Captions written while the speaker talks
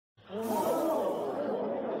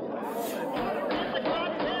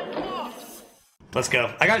Let's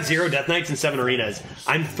go. I got 0 Death Knights and 7 arenas.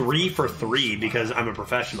 I'm 3 for 3 because I'm a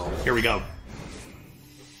professional. Here we go.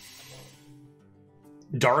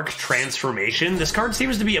 Dark Transformation. This card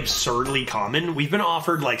seems to be absurdly common. We've been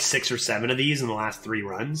offered like 6 or 7 of these in the last 3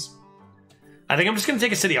 runs. I think I'm just going to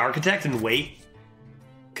take a City Architect and wait.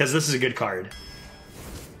 Because this is a good card.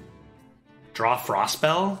 Draw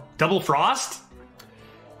Frostspell. Double Frost?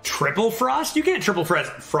 Triple Frost? You can't triple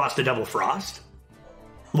frost a double Frost.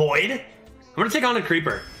 Lloyd? I'm going to take on a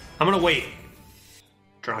Creeper. I'm going to wait.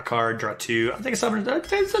 Draw a card, draw 2. I'll take a suspect.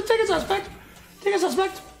 Take a suspect. Take a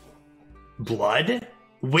suspect. Blood?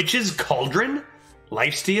 Witch's Cauldron?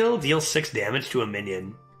 Lifesteal? Deals 6 damage to a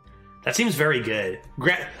minion. That seems very good.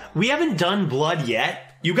 We haven't done blood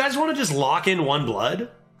yet. You guys want to just lock in 1 blood?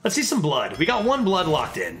 Let's see some blood. We got 1 blood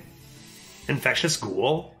locked in. Infectious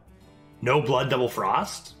Ghoul. No blood, double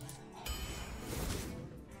frost.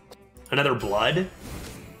 Another blood.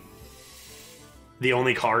 The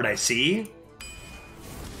only card I see.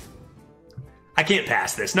 I can't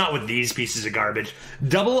pass this. Not with these pieces of garbage.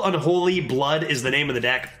 Double Unholy Blood is the name of the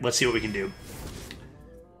deck. Let's see what we can do.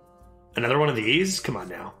 Another one of these? Come on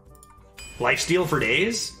now. Lifesteal for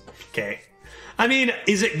days? Okay. I mean,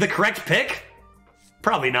 is it the correct pick?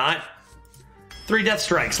 Probably not. 3 Death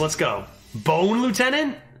Strikes. Let's go. Bone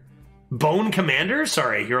Lieutenant? Bone Commander?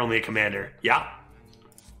 Sorry, you're only a commander. Yeah.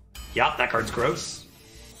 Yeah, that card's gross.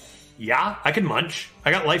 Yeah, I can munch. I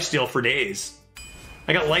got Lifesteal for days.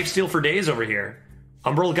 I got Lifesteal for days over here.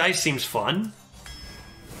 Umbral Geist seems fun.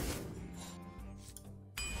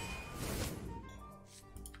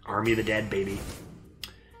 Army of the Dead, baby.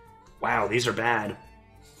 Wow, these are bad.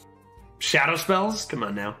 Shadow Spells? Come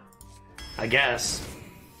on now. I guess.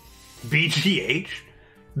 BGH?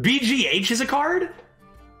 BGH is a card?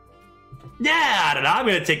 Yeah, I don't know. I'm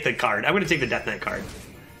going to take the card. I'm going to take the Death Knight card.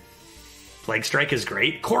 Plague Strike is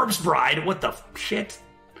great. Corpse Bride? What the shit?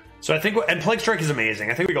 So I think... And Plague Strike is amazing.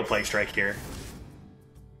 I think we go Plague Strike here.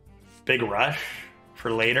 Big Rush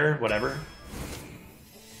for later. Whatever.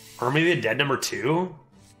 Army of the Dead number 2?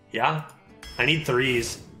 Yeah. I need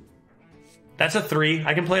 3s. That's a 3.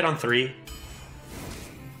 I can play it on 3.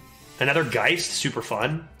 Another Geist. Super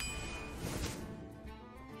fun.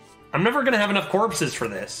 I'm never going to have enough corpses for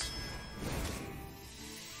this.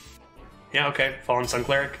 Yeah, okay. Fallen Sun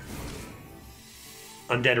Cleric.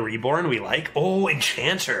 Undead Reborn, we like. Oh,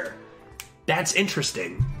 Enchanter. That's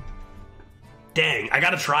interesting. Dang, I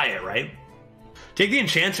gotta try it, right? Take the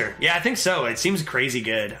Enchanter. Yeah, I think so. It seems crazy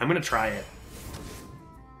good. I'm gonna try it.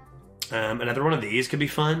 Another one of these could be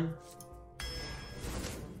fun.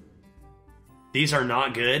 These are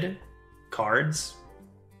not good cards.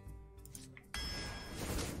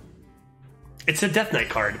 It's a Death Knight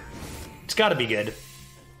card. It's gotta be good.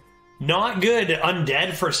 Not good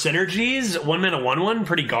Undead for synergies. 1 mana 1/1,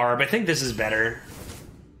 pretty garb. I think this is better.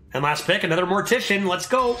 And last pick, another Mortician. Let's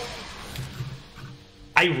go.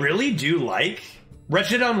 I really do like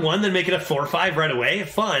Wretched on 1, then make it a 4/5 right away.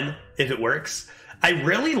 Fun, if it works. I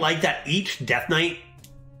really like that each Death Knight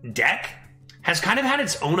deck has kind of had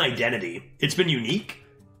its own identity. It's been unique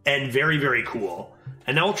and very, very cool.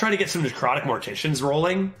 And now we'll try to get some Necrotic Morticians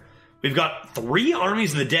rolling. We've got 3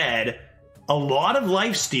 Armies of the Dead, a lot of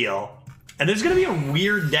lifesteal, and there's going to be a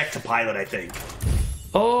weird deck to pilot, I think.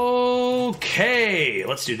 Okay,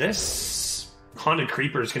 let's do this. Haunted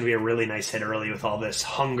Creeper is going to be a really nice hit early with all this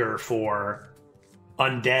hunger for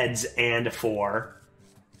undeads and for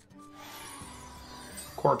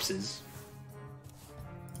corpses.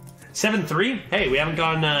 7-3? Hey, we haven't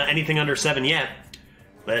gone anything under 7 yet.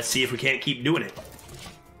 Let's see if we can't keep doing it.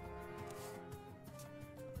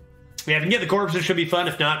 Yeah, if we can get the corpses, it should be fun.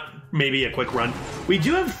 If not, maybe a quick run. We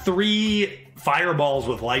do have 3 fireballs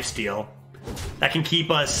with lifesteal. That can keep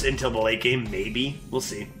us until the late game, maybe. We'll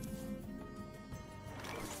see.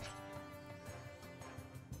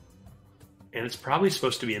 And it's probably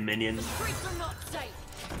supposed to be a minion.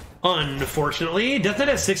 Unfortunately, Death Knight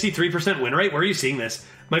has 63% win rate. Where are you seeing this?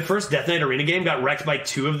 My first Death Knight Arena game got wrecked by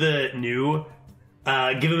 2 of the new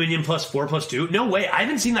give a minion +4/+2. No way. I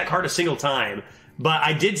haven't seen that card a single time. But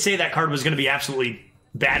I did say that card was going to be absolutely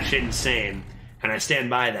batshit insane. And I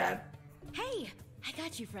stand by that. Hey, I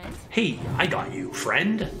got you, friend. Hey, I got you,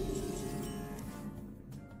 friend.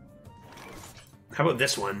 How about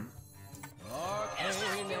this one?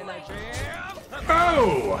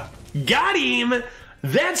 Oh! Got him!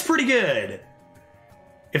 That's pretty good.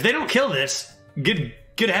 If they don't kill this, good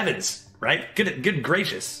heavens, right? Good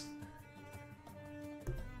gracious.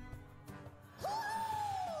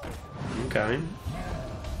 Okay.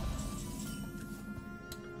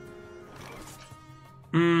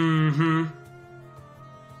 Mm-hmm.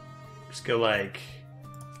 Just go like...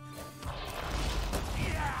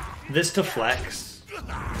 This to flex.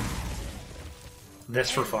 This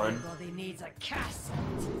for fun. Everybody needs a castle.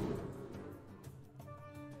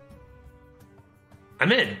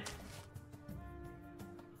 I'm in.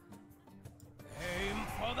 Aim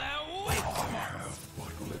for their weakness.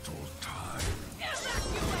 But little time.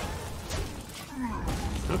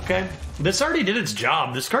 Okay. This already did its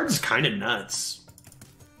job. This card is kind of nuts.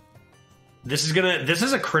 This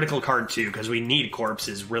is a critical card too, because we need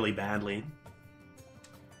corpses really badly.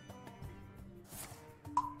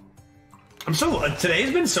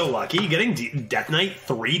 Today's been so lucky, getting Death Knight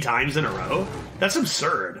 3 times in a row. That's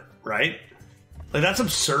absurd, right? Like, that's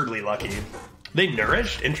absurdly lucky. They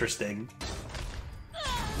nourished? Interesting.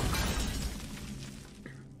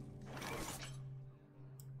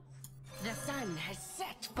 The sun has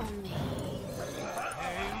set for me.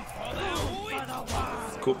 Aim for their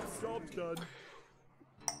weakness. Cool.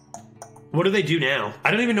 What do they do now?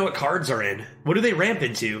 I don't even know what cards are in. What do they ramp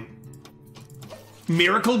into?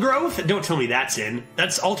 Miracle Growth? Don't tell me that's in.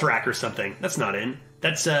 That's Alterac or something. That's not in.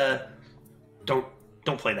 That's, Don't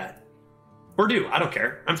play that. Or do. I don't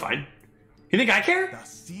care. I'm fine. You think I care? The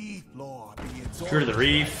Seed Lord be True to the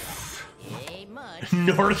Reef. Ain't much.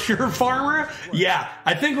 North Shore Farmer? Yeah,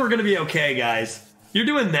 I think we're gonna be okay, guys. You're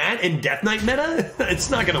doing that in Death Knight meta? It's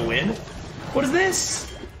not gonna win. What is this?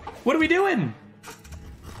 What are we doing?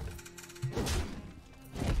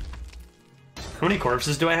 How many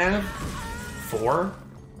corpses do I have? 4?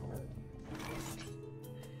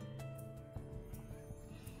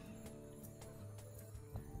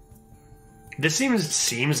 This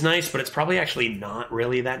seems nice, but it's probably actually not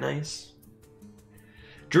really that nice.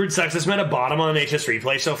 Druid sucks. This meta bottom on HS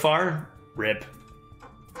replay so far. Rip.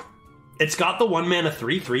 It's got the 1 mana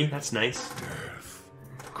 3/3. That's nice.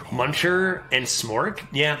 Muncher and Smork.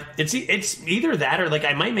 Yeah, it's either that or like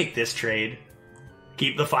I might make this trade.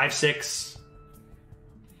 Keep the 5/6.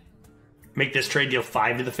 Make this trade deal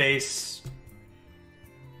 5 to the face.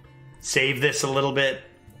 Save this a little bit.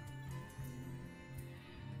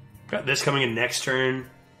 Got this coming in next turn.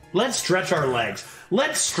 Let's stretch our legs.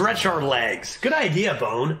 Let's stretch our legs. Good idea,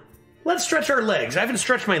 Bone. Let's stretch our legs. I haven't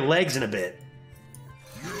stretched my legs in a bit.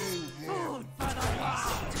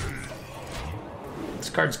 This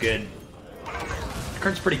card's good. This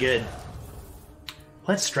card's pretty good.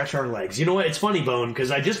 Let's stretch our legs. You know what? It's funny, Bone, because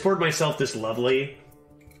I just poured myself this lovely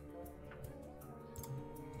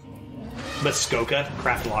Muskoka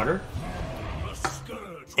craft lager.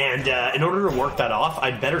 And in order to work that off,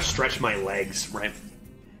 I'd better stretch my legs, right?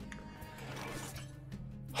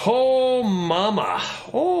 Oh, mama.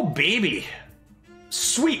 Oh, baby.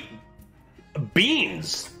 Sweet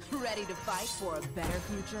beans. Ready to fight for a better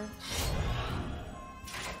future?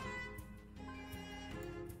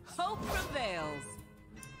 Hope prevails.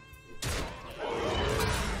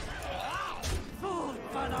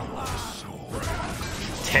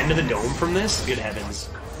 10 to the dome from this? Good heavens.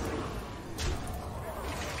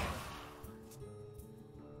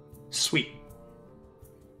 Sweet.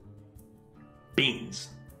 Beans.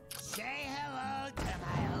 Say hello to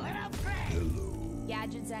my little friend.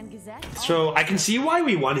 Gadgets and Gazette. So I can see why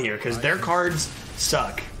we won here, because their cards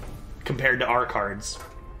suck compared to our cards.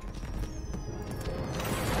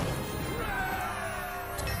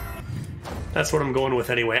 That's what I'm going with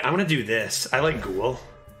anyway. I'm going to do this. I like Ghoul.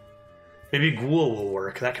 Maybe Ghoul will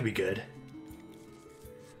work. That could be good.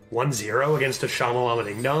 1-0 against a Shamalama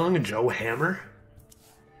Ding Dong. Joe Hammer.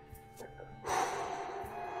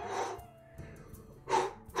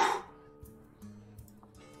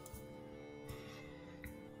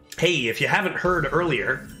 Hey, if you haven't heard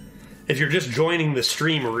earlier, if you're just joining the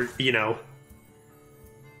stream, you know,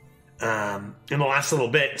 in the last little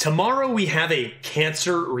bit, tomorrow we have a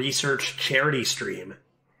cancer research charity stream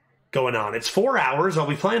going on. It's 4 hours. I'll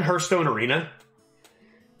be playing Hearthstone Arena.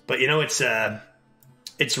 But, you know,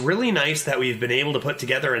 it's really nice that we've been able to put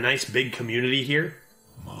together a nice big community here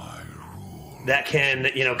that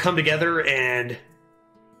can, you know, come together and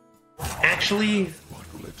actually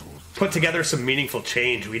put together some meaningful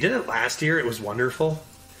change. We did it last year. It was wonderful.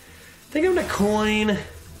 I think I'm going to coin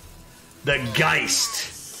the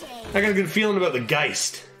Geist. I got a good feeling about the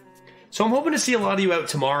Geist. So I'm hoping to see a lot of you out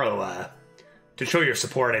tomorrow to show your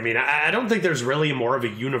support. I mean, I don't think there's really more of a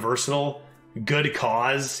universal good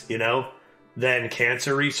cause, you know, than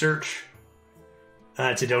cancer research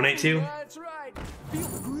to donate to. That's right.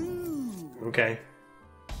 Okay.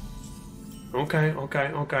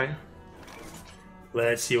 Okay.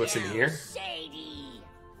 Let's see what's in here.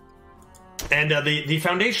 And the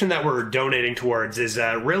foundation that we're donating towards is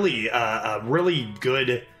really a really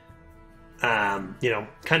good, you know,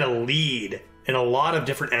 kind of lead in a lot of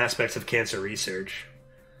different aspects of cancer research.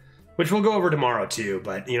 which we'll go over tomorrow too.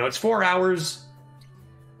 But, you know, it's 4 hours.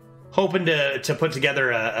 Hoping to put together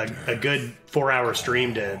a good 4-hour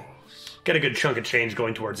stream to get a good chunk of change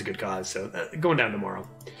going towards a good cause. So, going down tomorrow.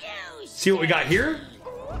 See what we got here?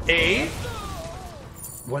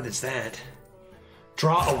 What is that?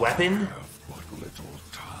 Draw a weapon? But little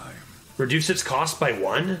time. Reduce its cost by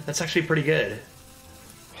 1? That's actually pretty good.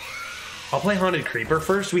 I'll play Haunted Creeper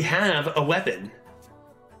first. We have a weapon.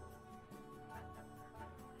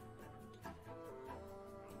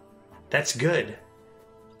 That's good.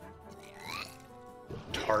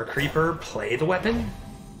 Tar Creeper, play the weapon?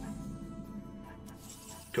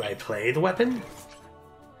 Do I play the weapon?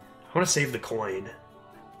 I want to save the coin.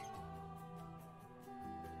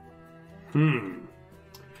 I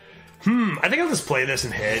think I'll just play this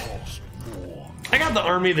and hit. I got the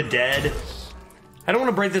Army of the Dead. I don't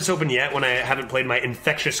want to break this open yet when I haven't played my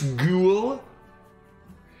Infectious Ghoul.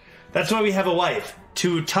 That's why we have a wife.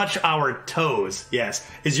 To touch our toes. Yes.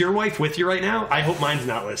 Is your wife with you right now? I hope mine's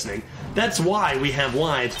not listening. That's why we have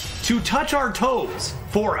wives. To touch our toes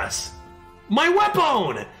for us. My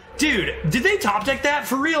weapon! Dude, did they top deck that?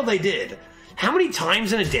 For real, they did. How many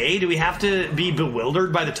times in a day do we have to be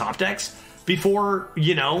bewildered by the top decks before,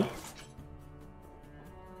 you know?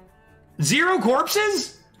 0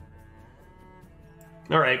 corpses?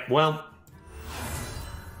 Alright, well.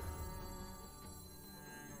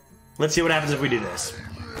 Let's see what happens if we do this.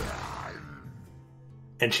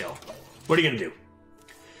 And chill. What are you gonna do?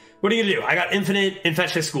 What are you gonna do? I got infinite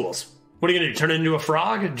infectious schools. What are you gonna do? Turn it into a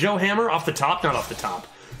frog? Joe Hammer? Off the top? Not off the top.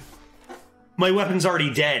 My weapon's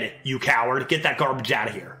already dead, you coward. Get that garbage out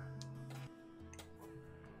of here.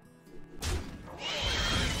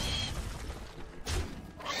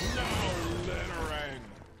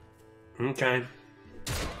 Okay.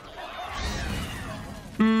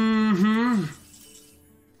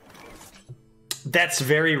 That's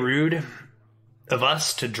very rude of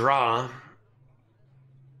us to draw.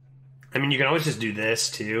 I mean, you can always just do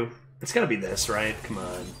this, too. It's gotta be this, right? Come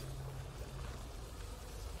on.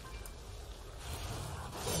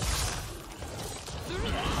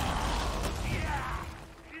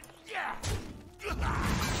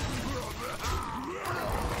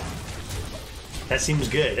 That seems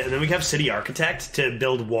good. And then we have City Architect to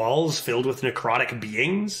build walls filled with necrotic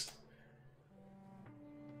beings.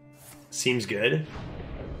 Seems good.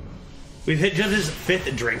 We've hit Judge's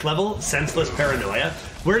 5th drink level, Senseless Paranoia.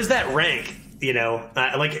 Where's that rank? You know,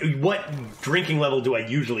 like, what drinking level do I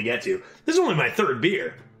usually get to? This is only my 3rd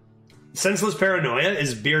beer. Senseless Paranoia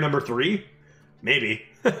is beer number 3? Maybe.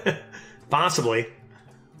 Possibly.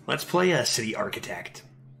 Let's play a City Architect.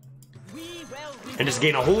 And just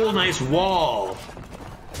gain a whole nice wall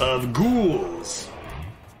of ghouls.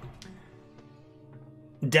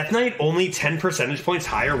 Death Knight only 10 percentage points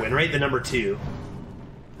higher win rate than number 2.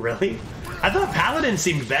 Really? I thought Paladin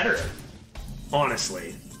seemed better.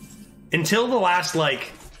 Honestly. Until the last,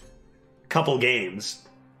 like, couple games.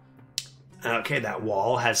 Okay, that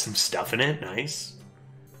wall has some stuff in it. Nice.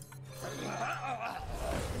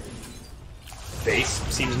 Face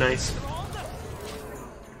seems nice.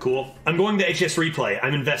 Cool. I'm going to HS Replay.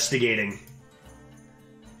 I'm investigating.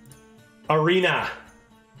 Arena.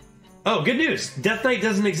 Oh, good news. Death Knight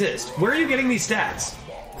doesn't exist. Where are you getting these stats?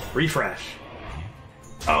 Refresh.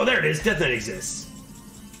 Oh, there it is. Death Knight exists.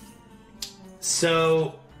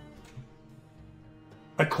 So,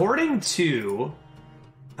 according to...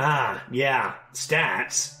 yeah.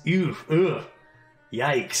 Stats. Ugh.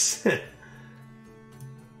 Yikes.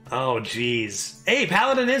 Oh, jeez. Hey,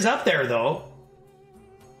 Paladin is up there, though.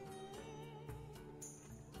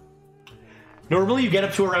 Normally you get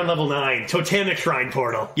up to around level 9. Totemic Shrine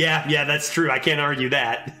Portal. Yeah, that's true. I can't argue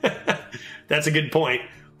that. That's a good point.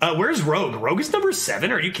 Where's Rogue? Rogue is number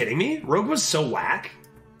 7? Are you kidding me? Rogue was so whack.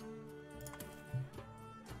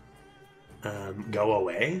 Go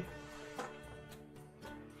away.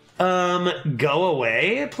 Go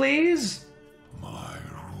away, please? My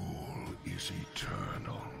rule is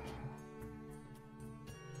eternal.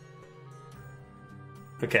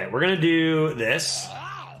 Okay, we're gonna do this.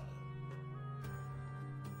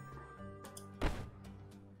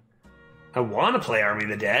 I want to play Army of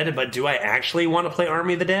the Dead, but do I actually want to play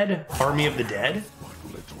Army of the Dead? Army of the Dead?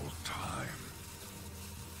 What little time.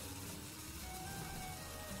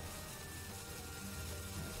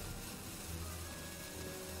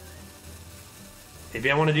 Maybe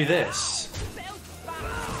I want to do this.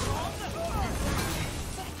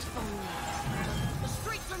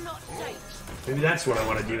 Maybe that's what I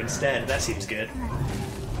want to do instead. That seems good.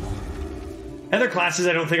 Other classes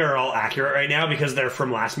I don't think are all accurate right now because they're from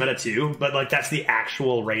last meta too, but like that's the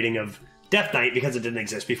actual rating of Death Knight because it didn't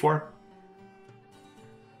exist before.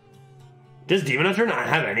 Does Demon Hunter not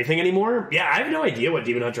have anything anymore? Yeah, I have no idea what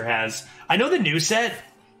Demon Hunter has. I know the new set.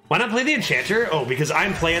 Why not play the Enchanter? Oh, because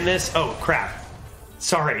I'm playing this? Oh, crap.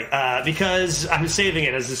 Sorry. Because I'm saving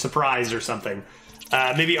it as a surprise or something.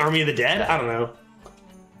 Maybe Army of the Dead? I don't know.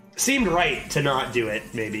 Seemed right to not do it,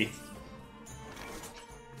 maybe.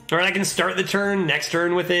 Or I can start the turn, next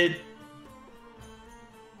turn with it.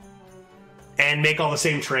 And make all the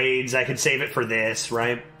same trades. I could save it for this,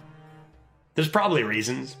 right? There's probably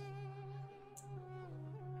reasons.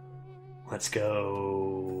 Let's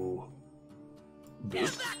go.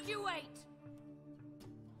 Evacuate.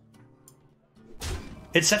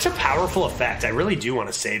 It's such a powerful effect. I really do want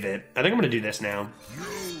to save it. I think I'm going to do this now.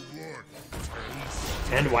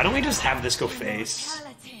 And why don't we just have this go face?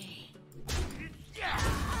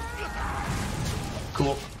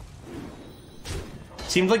 Cool.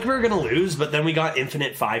 Seemed like we were going to lose, but then we got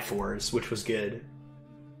infinite 5/4s, which was good.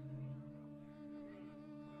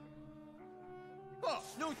 Oh,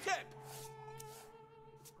 no tip.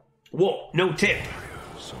 Whoa, no tip.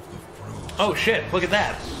 Oh shit, look at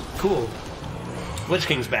that. Cool. Lich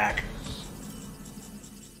King's back.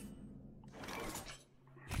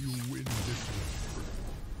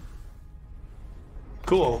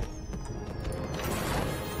 Cool.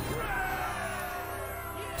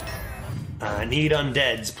 Need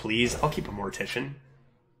undeads, please. I'll keep a mortician.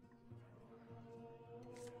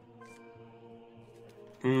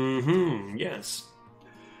 Yes.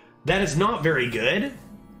 That is not very good.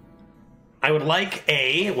 I would like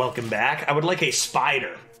a, welcome back, I would like a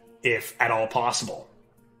spider, if at all possible.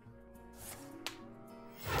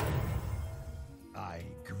 I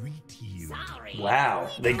greet you. Sorry. Wow,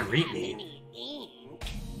 they greet me.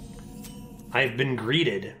 I've been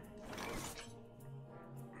greeted.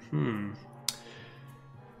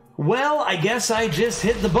 Well, I guess I just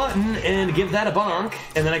hit the button and give that a bonk,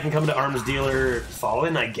 and then I can come to Arms Dealer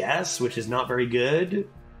Fallen, I guess, which is not very good.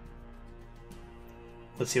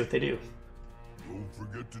 Let's see what they do. Don't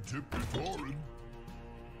forget to tip the Tauren.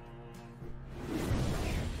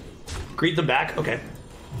 Greet them back? Okay.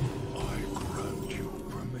 I grant you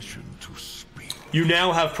permission to speak. You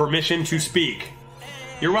now have permission to speak.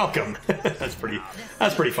 You're welcome. That's pretty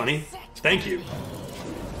funny. Thank you.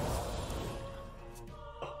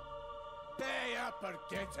 Pay up or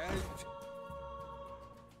get out.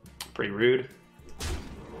 Pretty rude.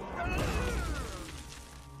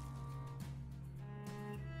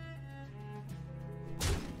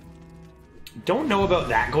 Don't know about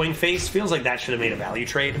that going face. Feels like that should have made a value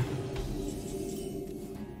trade.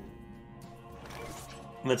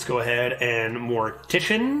 Let's go ahead and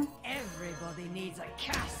Mortician. Everybody needs a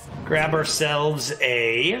cast. Grab ourselves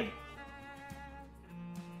a...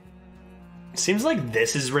 Seems like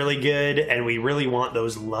this is really good, and we really want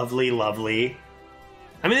those lovely...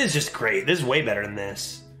 I mean, this is just great. This is way better than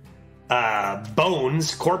this.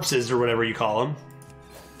 Bones, corpses, or whatever you call them.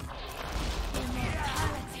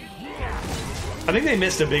 I think they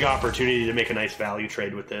missed a big opportunity to make a nice value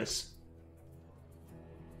trade with this.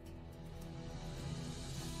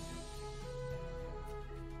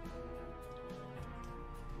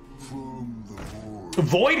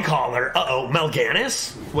 Void Caller? Uh-oh,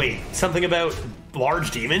 Mal'Ganis? Wait, something about large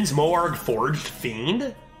demons? Moarg Forged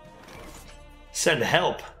Fiend? Send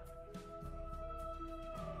help.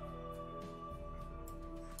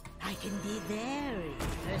 I can be very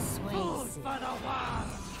persuasive.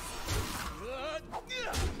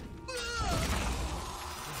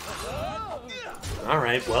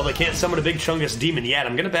 Alright, well, they can't summon a big chungus demon yet.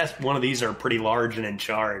 I'm gonna bet one of these are pretty large and in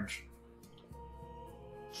charge.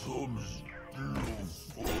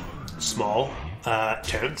 Small.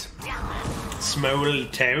 Taunt. Small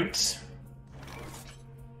taunt.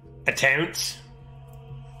 A taunt.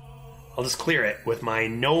 I'll just clear it with my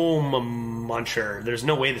Gnome Muncher. There's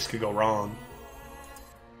no way this could go wrong.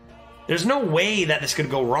 There's no way that this could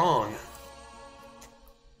go wrong.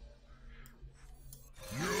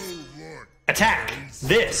 Attack!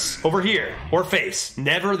 This! Over here. Or face.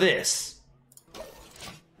 Never this.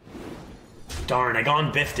 Darn, I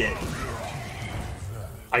gone biffed it.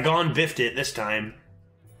 I gone biffed it this time.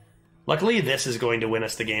 Luckily, this is going to win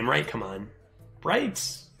us the game, right? Come on.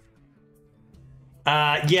 Right?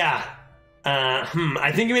 Yeah.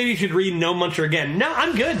 I think maybe you should read No Muncher again. No,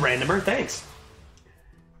 I'm good, Randomer. Thanks.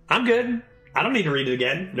 I'm good. I don't need to read it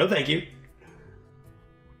again. No, thank you.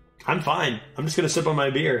 I'm fine. I'm just going to sip on my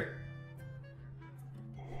beer.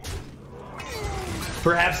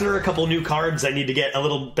 Perhaps there are a couple new cards I need to get a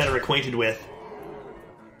little better acquainted with.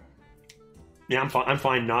 Yeah, I'm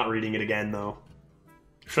fine not reading it again, though.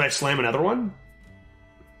 Should I slam another one?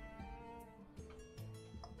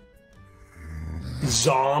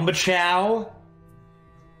 Zombachow?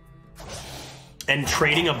 and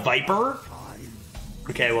trading a Viper.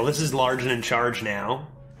 Okay, well, this is large and in charge now,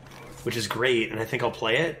 which is great, and I think I'll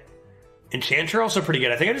play it. Enchanter also pretty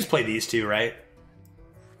good. I think I just play these two, right?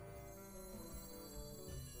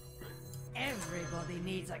 Everybody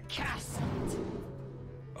needs a castle.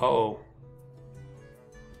 Oh.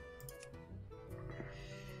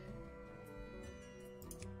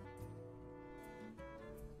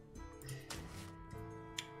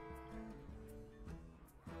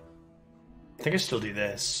 I think I still do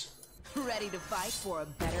this. Ready to fight for a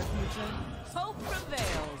better future? Hope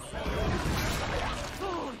prevails.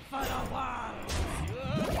 Food for the world.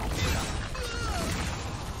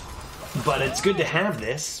 But it's good to have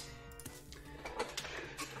this.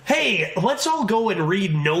 Hey, let's all go and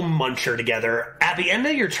read Gnome Muncher together. At the end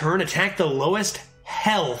of your turn, attack the lowest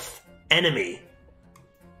health enemy.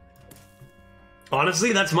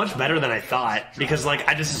 Honestly, that's much better than I thought. Because, like,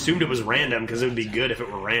 I just assumed it was random because it would be good if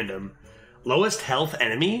it were random. Lowest health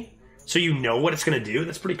enemy? So you know what it's going to do?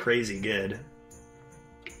 That's pretty crazy good.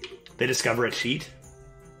 They discover a cheat.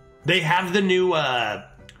 They have the new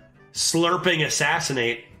Slurping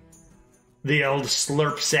Assassinate. The old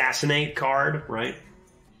Slurp Assassinate card, right?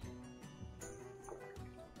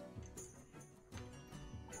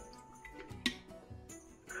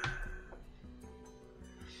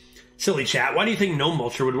 Silly chat, why do you think Gnome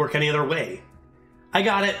Mulcher would work any other way? I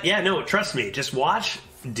got it. Yeah, no, trust me. Just watch,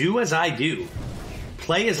 do as I do.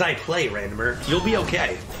 Play as I play, Randomer. You'll be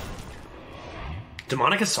okay.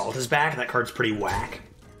 Demonic Assault is back. That card's pretty whack.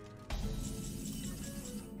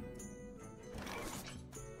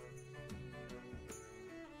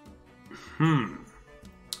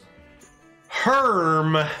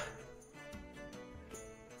 Herm. I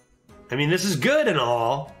mean, this is good and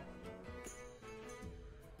all.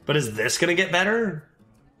 But is this gonna get better?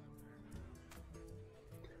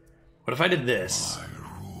 What if I did this? My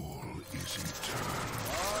rule is eternal.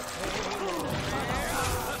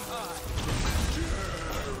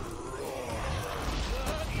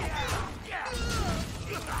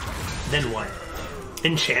 Then what?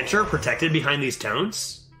 Enchanter protected behind these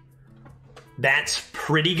tones? That's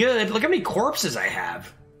pretty good. Look how many corpses I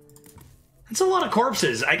have. That's a lot of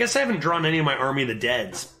corpses. I guess I haven't drawn any of my Army of the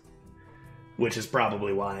Deads. Which is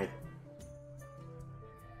probably why.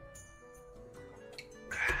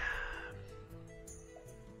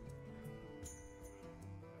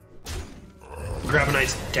 Grab a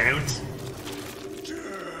nice Tounce.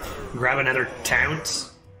 Grab another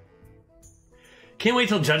Tounce. Can't wait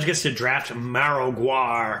till Judge gets to draft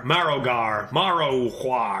Marogar.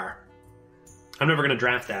 I'm never gonna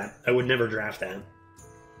draft that. I would never draft that.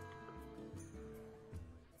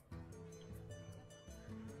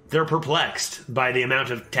 They're perplexed by the amount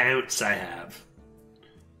of Tounce I have.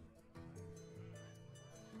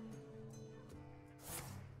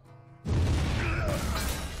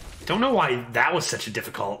 Don't know why that was such a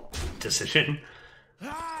difficult decision.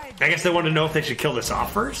 I guess they wanted to know if they should kill this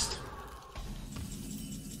off first.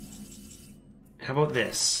 How about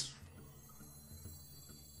this?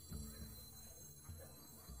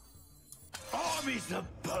 Armies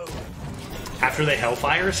of bone. After they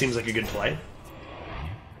Hellfire seems like a good play.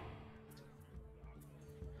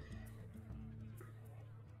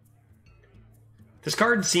 This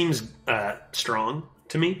card seems strong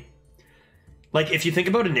to me. Like, if you think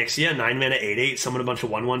about Onyxia, 9 mana, 8/8, summon a bunch of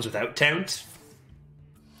 1/1s without Taunt.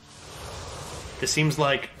 This seems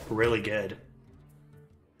like really good.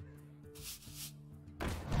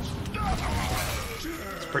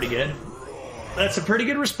 It's pretty good. That's a pretty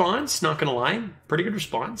good response, not gonna lie. Pretty good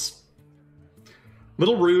response.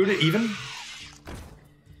 Little rude, even.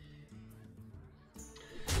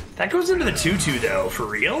 That goes into the 2/2, though, for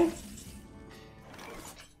real?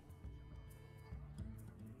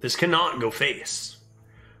 This cannot go face.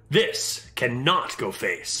 This cannot go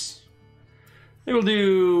face. I think we'll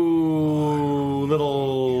do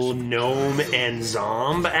little gnome and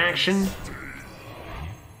zomb action.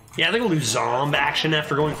 Yeah, I think we'll do zomb action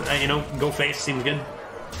after going, go face. Seems good.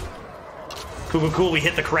 Cool. We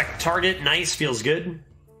hit the correct target. Nice, feels good.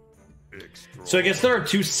 So I guess there are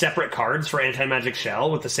two separate cards for Anti-Magic Shell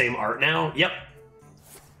with the same art now. Yep.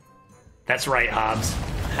 That's right, Hobbs.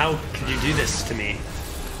 How could you do this to me?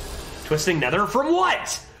 Twisting Nether from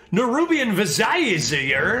what? Nerubian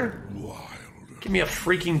Vizier? Give me a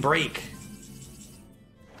freaking break.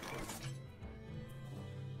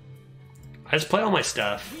 I just play all my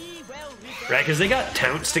stuff. Right, because they got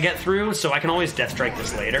Tounts to get through, so I can always Death Strike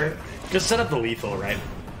this later. Just set up the lethal, right?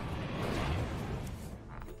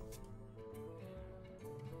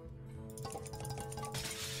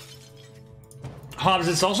 Hobbs,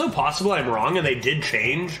 it's also possible I'm wrong and they did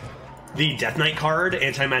change the Death Knight card,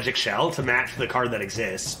 Anti-Magic Shell, to match the card that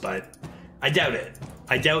exists, but I doubt it.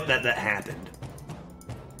 I doubt that that happened.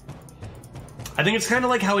 I think it's kind of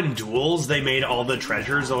like how in Duels they made all the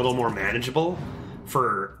treasures a little more manageable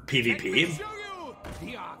for PvP.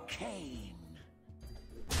 The arcane.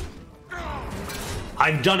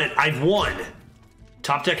 I've done it. I've won.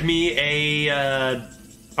 Top deck me a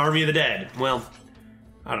Army of the Dead. Well,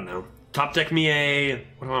 I don't know. Top deck me a...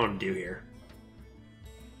 What do I want to do here?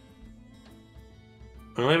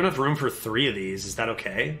 I only have enough room for 3 of these. Is that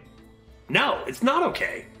okay? No, it's not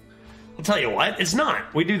okay. I'll tell you what. It's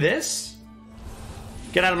not. We do this.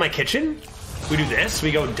 Get out of my kitchen. We do this.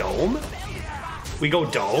 We go Dome. We go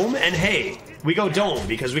Dome. And hey, we go Dome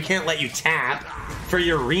because we can't let you tap for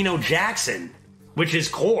your Reno Jackson, which is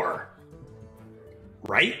core.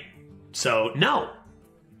 Right? So, no.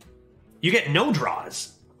 You get no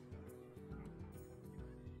draws.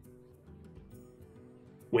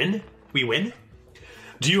 Win? We win?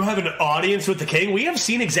 Do you have an audience with the king? We have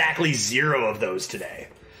seen exactly 0 of those today.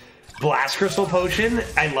 Blast Crystal Potion,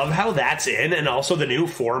 I love how that's in, and also the new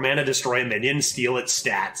 4-mana destroy a minion, steal its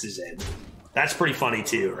stats is in. That's pretty funny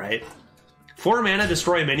too, right? 4-mana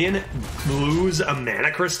destroy a minion, lose a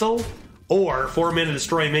mana crystal, or 4-mana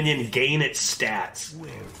destroy a minion, gain its stats.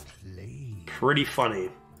 Pretty funny.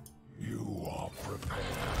 You are prepared.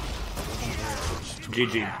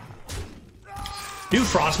 GG. New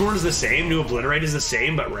Frostmourne is the same, new Obliterate is the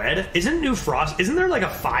same, but red. Isn't there like a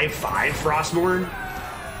 5/5 Frostmourne?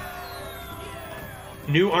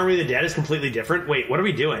 New Army of the Dead is completely different. Wait, what are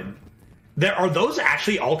we doing? Are those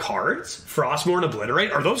actually all cards? Frostmourne,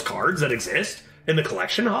 Obliterate? Are those cards that exist in the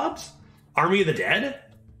collection hubs? Army of the Dead?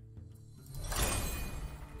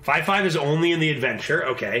 5/5 is only in the adventure.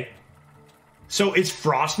 Okay. So is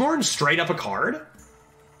Frostmourne straight up a card?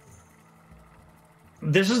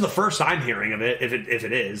 This is the first I'm hearing of it, if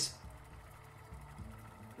it is.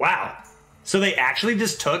 Wow. So they actually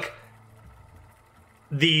just took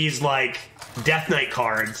these, like, Death Knight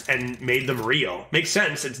cards and made them real. Makes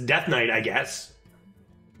sense. It's Death Knight, I guess.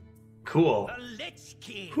 Cool. The Lich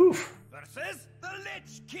King Oof. versus the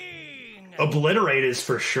Lich King. Obliterate is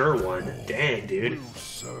for sure one. Dang, dude.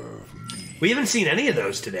 Serve me. We haven't seen any of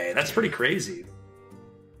those today. That's pretty crazy.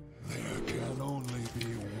 There can only be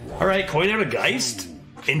one. Alright, coin out a Geist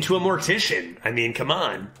into a Mortician. I mean, come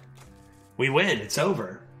on. We win. It's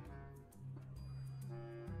over.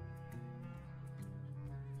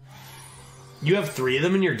 You have 3 of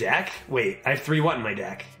them in your deck? Wait, I have 3 what in my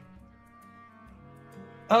deck?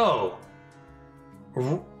 Oh.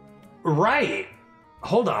 Right.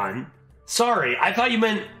 Hold on. Sorry, I thought you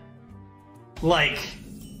meant, like,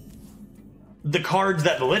 the cards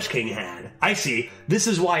that the Lich King had. I see. This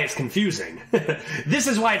is why it's confusing. This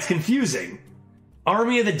is why it's confusing.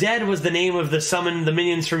 Army of the Dead was the name of the summon the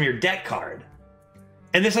minions from your deck card.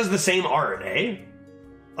 And this has the same art, eh?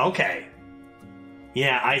 Okay.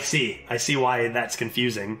 Yeah, I see. I see why that's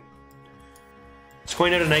confusing. Let's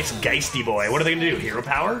coin out a nice Geisty boy. What are they going to do? Hero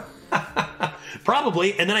power?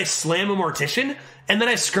 Probably. And then I slam a Mortician, and then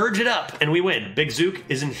I Scourge it up, and we win. Big Zook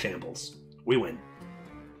is in shambles. We win.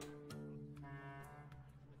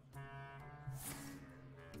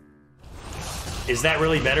 Is that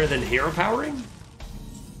really better than hero powering?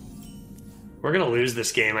 We're going to lose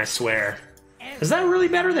this game, I swear. Is that really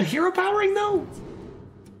better than hero powering, though?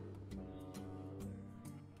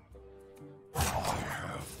 I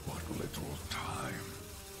have but little time.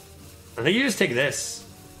 I think you just take this.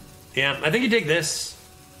 Yeah, I think you take this.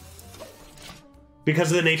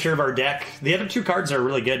 Because of the nature of our deck. The other 2 cards are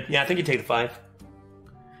really good. Yeah, I think you take the 5.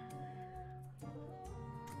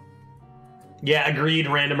 Yeah, agreed,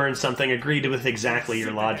 randomer and something. Agreed with exactly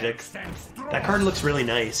your logic. That card looks really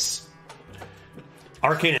nice.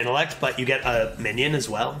 Arcane Intellect, but you get a minion as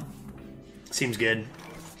well. Seems good.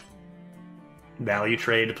 Value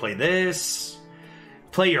trade to play this.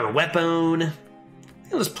 Play your weapon.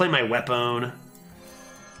 I'll just play my weapon.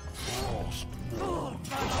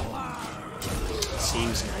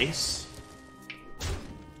 Seems nice.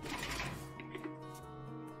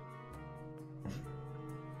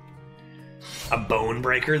 A Bone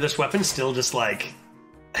Breaker. This weapon's still just like...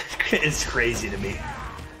 it's crazy to me.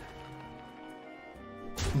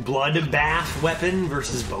 Blood Bath weapon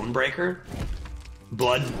versus Bone Breaker.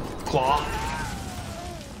 Blood Claw.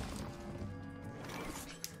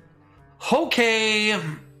 Okay.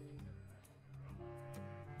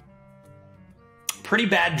 Pretty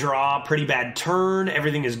bad draw, pretty bad turn.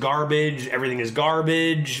 Everything is garbage. Everything is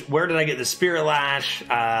garbage. Where did I get the Spirit Lash?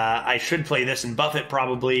 I should play this and buff it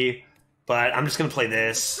probably, but I'm just going to play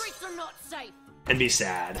this Streets are not safe. and be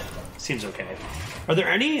sad. Seems okay. Are there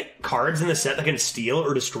any cards in the set that can steal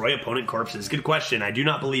or destroy opponent corpses? Good question. I do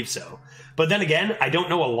not believe so. But then again, I don't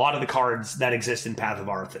know a lot of the cards that exist in Path of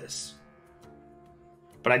Arthas.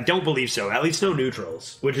 But I don't believe so. At least no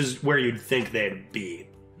neutrals, which is where you'd think they'd be.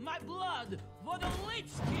 My blood for the Lich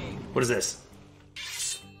King. What is this?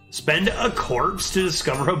 Spend a corpse to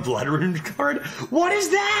discover a blood rune card? What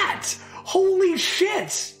is that? Holy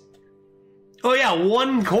shit! Oh yeah,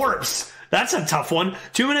 1 corpse. That's a tough one.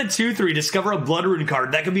 2 mana 2/3, discover a blood rune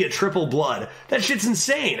card. That could be a triple blood. That shit's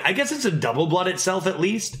insane. I guess it's a double blood itself at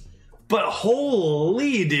least. But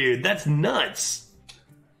holy dude, that's nuts.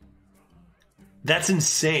 That's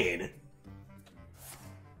insane.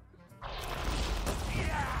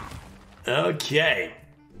 Okay.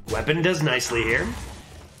 Weapon does nicely here.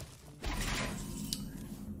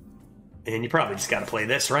 And you probably just gotta play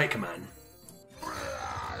this, right? Come on.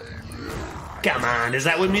 Come on, does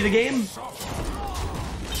that win me the game?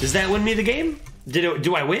 Does that win me the game?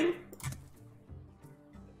 Do I win?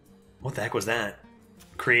 What the heck was that?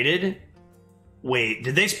 Created? Wait,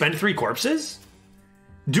 did they spend 3 corpses?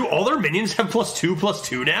 Do all their minions have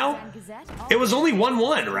 +2/+2 now? It was only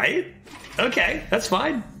 1/1, right? Okay, that's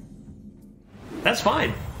fine. That's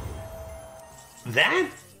fine.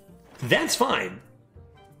 That's fine.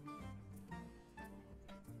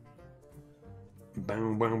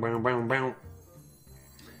 Boom, boom, boom, boom, boom.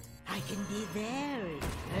 I can be very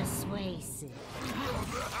persuasive.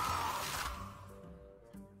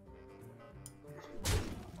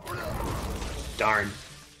 Darn.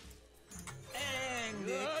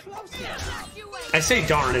 I say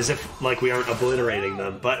darn as if like we aren't obliterating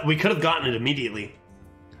them, but we could have gotten it immediately.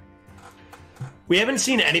 We haven't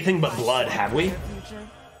seen anything but blood, have we?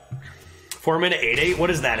 4 mana 8/8? What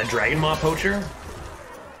is that, a Dragon Maw Poacher?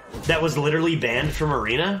 That was literally banned from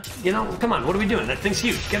Arena? You know, come on, what are we doing? That thing's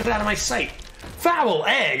huge. Get it out of my sight. Foul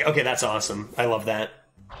Egg! Okay, that's awesome. I love that.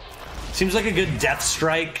 Seems like a good Death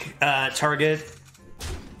Strike target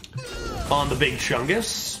on the big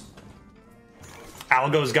Chungus.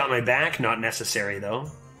 Algo's got my back. Not necessary,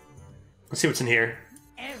 though. Let's see what's in here.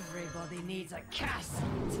 Everybody needs a castle.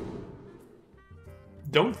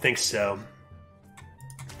 Don't think so.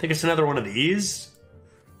 I think it's another one of these.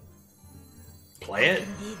 Play it.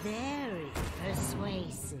 Be very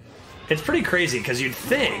persuasive. It's pretty crazy because you'd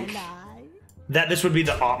think that this would be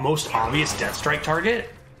the most obvious Death Strike target,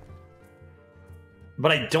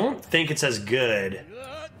 but I don't think it's as good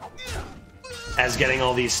as getting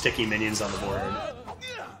all these sticky minions on the board.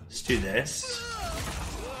 Let's do this.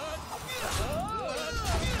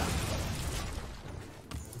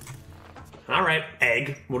 All right,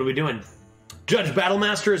 egg. What are we doing? Judge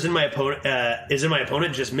Battlemaster is in my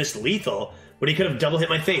opponent. Just missed lethal, but he could have double hit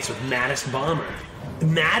my face with Maddest Bomber.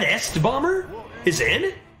 Maddest Bomber is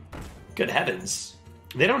in? Good heavens!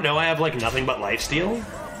 They don't know I have like nothing but lifesteal.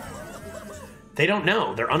 They don't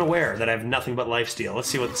know. They're unaware that I have nothing but lifesteal. Let's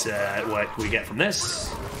see what we get from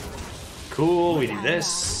this. Cool. We do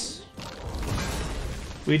this.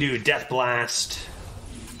 We do Death Blast.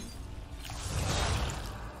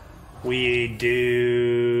 We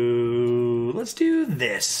do... Let's do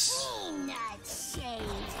this.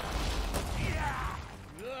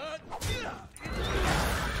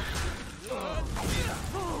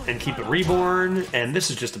 And keep it reborn. And this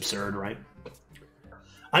is just absurd, right?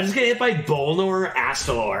 I just get hit by Bolnor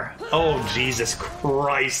Astalor. Oh, Jesus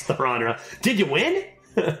Christ, Thranra. Did you win?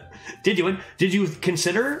 Did you win? Did you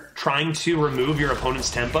consider trying to remove your opponent's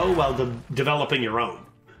tempo while developing your own?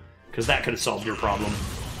 Because that could have solved your problem.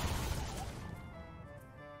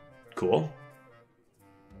 Cool.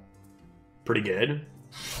 Pretty good.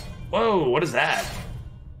 Whoa, what is that?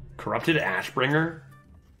 Corrupted Ashbringer?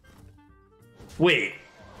 Wait.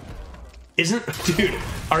 Isn't... Dude,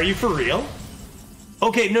 are you for real?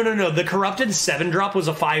 Okay, no. The Corrupted 7-drop was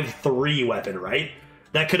a 5/3 weapon, right?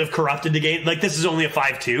 That could have corrupted the game. Like, this is only a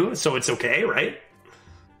 5/2, so it's okay, right?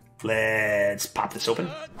 Let's pop this open.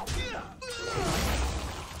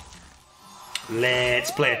 Let's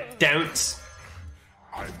play a Dounce.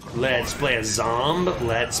 Let's play a Zomb.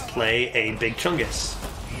 Let's play a Big Chungus.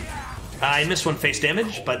 I missed one face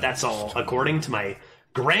damage, but that's all according to my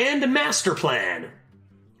grand master plan.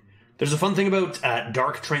 There's a fun thing about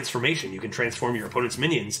Dark Transformation. You can transform your opponent's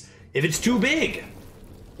minions if it's too big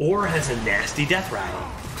or has a nasty death rattle.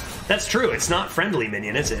 That's true. It's not friendly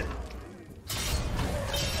minion, is it?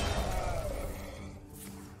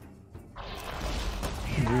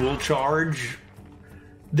 Ghoul Charge.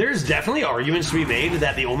 There's definitely arguments to be made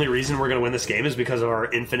that the only reason we're going to win this game is because of our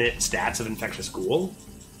infinite stats of Infectious Ghoul.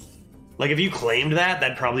 Like, if you claimed that,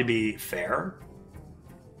 that'd probably be fair.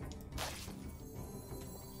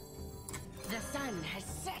 The sun has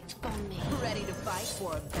set for me. Ready to fight?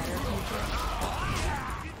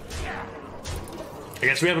 I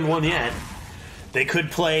guess we haven't won yet. They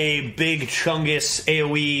could play Big Chungus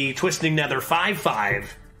AoE Twisting Nether 5/5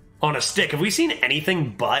 on a stick. Have we seen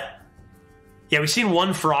anything but? Yeah, we've seen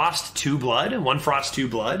 1 Frost, 2 Blood. 1 Frost, 2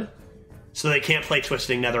 Blood. So they can't play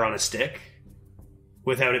Twisting Nether on a stick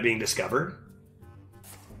without it being discovered.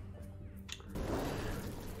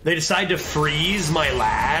 They decide to freeze my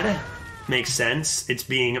lad. Makes sense. It's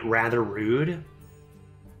being rather rude.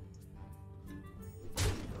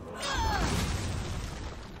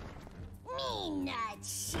 Me not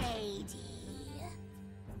shady.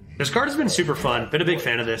 This card has been super fun. Been a big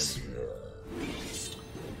fan of this.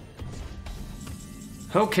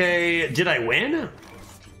 Okay, did I win?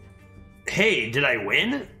 Hey, did I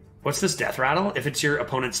win? What's this death rattle? If it's your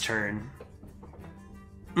opponent's turn.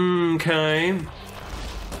 Okay.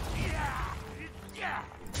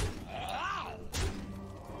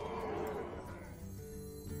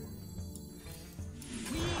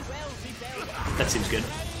 That seems good.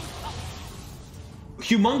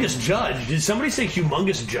 Humongous Judge. Did somebody say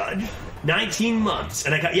Humongous Judge? 19 months.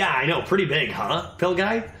 And I got, yeah, I know. Pretty big, huh? Pill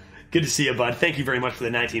Guy? Good to see you, bud. Thank you very much for the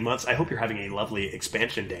 19 months. I hope you're having a lovely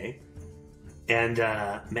expansion day. And,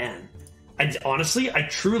 man, honestly, I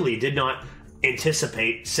truly did not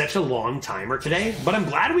anticipate such a long timer today, but I'm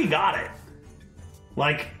glad we got it.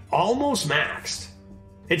 Like, almost maxed.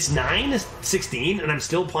 It's 9:16, and I'm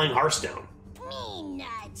still playing Hearthstone.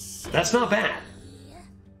 That's not bad.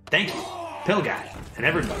 Thank you, Pill Guy, and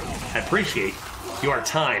everybody. I appreciate your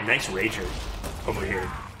time. Nice rager over here.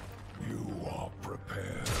 You are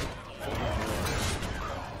prepared.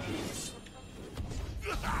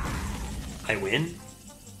 I win?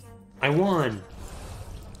 I won.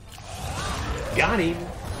 Got him.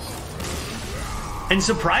 And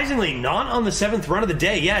surprisingly, not on the 7th run of the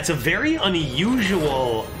day. Yeah, it's a very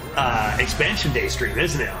unusual expansion day stream,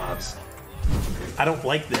 isn't it, Hobbs? I don't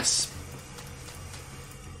like this.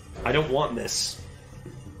 I don't want this.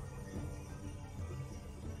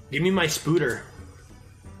 Give me my spooter.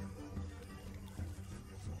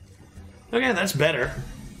 Okay, that's better.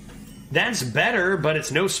 That's better, but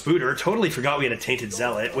it's no spooter. Totally forgot we had a Tainted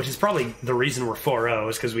Zealot, which is probably the reason we're 4-0,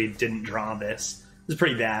 is because we didn't draw this. This is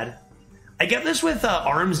pretty bad. I get this with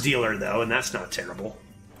Arms Dealer, though, and that's not terrible.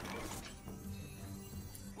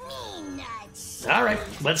 Alright,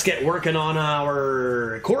 let's get working on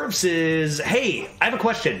our corpses. Hey, I have a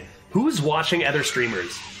question. Who's watching other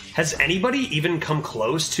streamers? Has anybody even come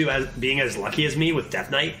close to being as lucky as me with Death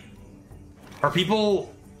Knight? Are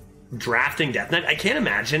people drafting Death Knight? I can't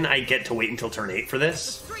imagine I get to wait until turn 8 for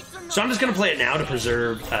this. So I'm just going to play it now to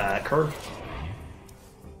preserve curve.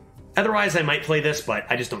 Otherwise, I might play this, but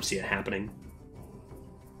I just don't see it happening.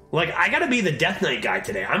 Like, I gotta be the Death Knight guy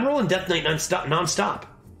today. I'm rolling Death Knight non-stop.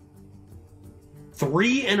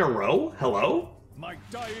 3 in a row? Hello? My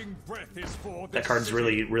dying breath is for That card's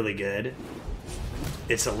really, really good.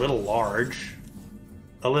 It's a little large.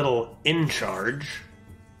 A little in charge.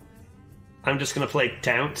 I'm just gonna play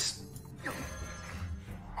Taunt.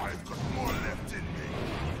 I've got more left in me.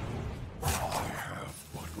 I have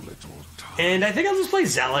but little time. And I think I'll just play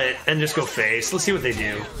Zealot and just go face. Let's see what they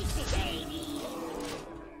do.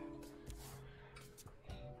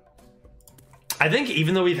 I think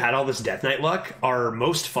even though we've had all this Death Knight luck, our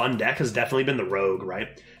most fun deck has definitely been the Rogue,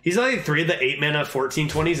 right? He's like 3 of the 8 mana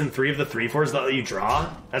 14/20s and 3 of the 3/4s that let you draw.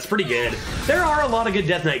 That's pretty good. There are a lot of good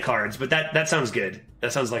Death Knight cards, but that sounds good.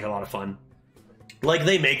 That sounds like a lot of fun. Like,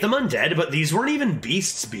 they make them undead, but these weren't even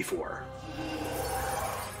beasts before.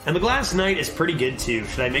 And the Glass Knight is pretty good too.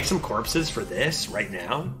 Should I make some corpses for this right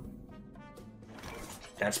now?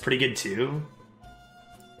 That's pretty good too.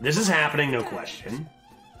 This is happening, no question.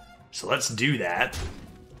 So let's do that.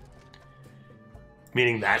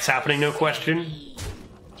 Meaning that's happening, no question.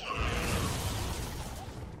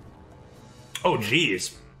 Oh,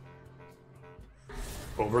 geez.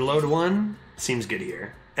 Overload 1? Seems good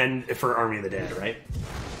here. And for Army of the Dead, right?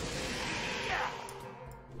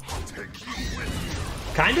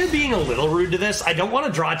 Kind of being a little rude to this. I don't want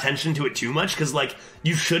to draw attention to it too much, because, like,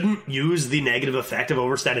 you shouldn't use the negative effect of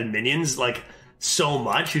overstated minions, like, so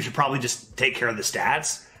much. You should probably just take care of the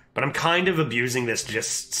stats. But I'm kind of abusing this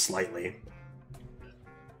just slightly.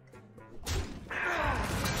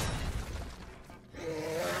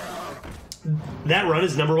 That run,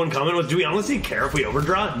 his #1 comment was, do we honestly care if we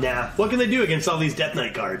overdraw? Nah. What can they do against all these Death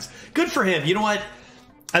Knight cards? Good for him. You know what?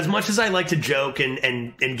 As much as I like to joke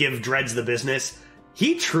and give Dreads the business,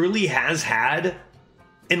 he truly has had,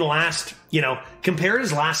 in the last, compare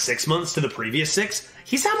his last 6 months to the previous 6,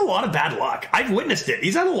 he's had a lot of bad luck. I've witnessed it.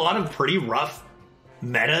 He's had a lot of pretty rough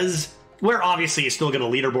metas where obviously he's still going to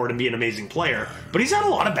leaderboard and be an amazing player, but he's had a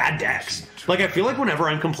lot of bad decks. Like, I feel like whenever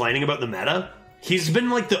I'm complaining about the meta, he's been,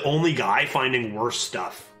 like, the only guy finding worse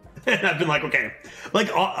stuff. And I've been like, okay. Like,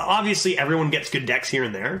 obviously everyone gets good decks here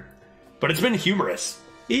and there, but it's been humorous.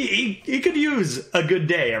 He could use a good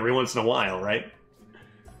day every once in a while, right?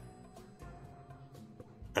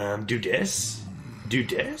 Do this? Do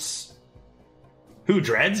this? Who,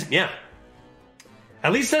 Dreads? Yeah.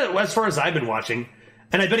 At least as far as I've been watching.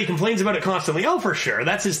 And I bet he complains about it constantly. Oh, for sure.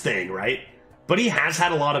 That's his thing, right? But he has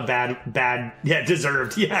had a lot of bad, yeah,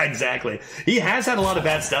 deserved. Yeah, exactly. He has had a lot of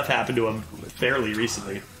bad stuff happen to him fairly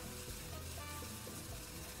recently.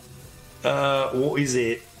 What is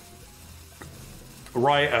it?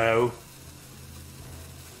 Right-o.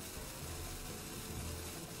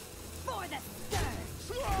 For the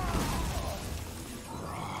stars.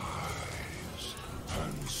 Rise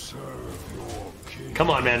and serve your king. Come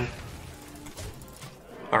on, man.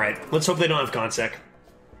 Alright, let's hope they don't have Consec.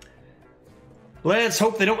 Let's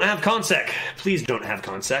hope they don't have Consec. Please don't have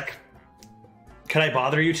Consec. Can I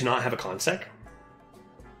bother you to not have a Consec?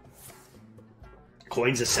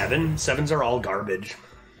 Coins a 7? 7s are all garbage.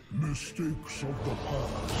 Mistakes of the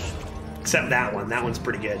past. Except that one. That one's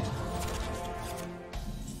pretty good.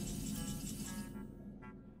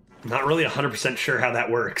 Not really 100% sure how that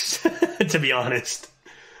works, to be honest.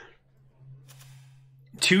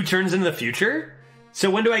 2 turns into the future? So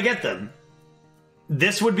when do I get them?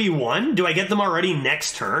 This would be 1? Do I get them already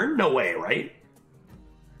next turn? No way, right?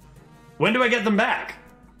 When do I get them back?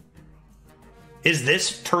 Is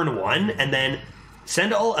this turn 1 and then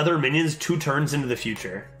send all other minions 2 turns into the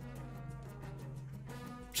future?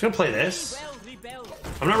 I'm just gonna play this.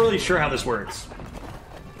 I'm not really sure how this works.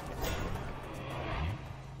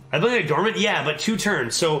 I think like dormant? Yeah, but 2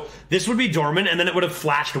 turns. So this would be dormant and then it would have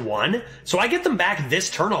flashed 1. So I get them back this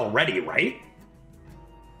turn already, right?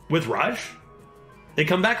 With Rush? They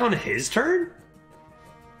come back on his turn?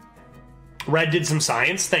 Red did some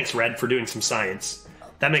science. Thanks, Red, for doing some science.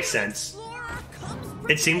 That makes sense.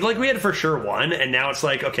 It seemed like we had for sure 1, and now it's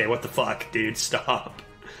like, okay, what the fuck, dude? Stop.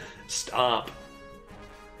 Stop.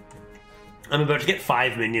 I'm about to get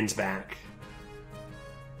 5 minions back.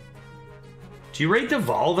 Do you rate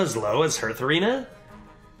Devolve as low as Hearth Arena?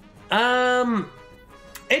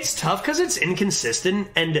 It's tough because it's inconsistent,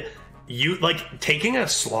 and you, like, taking a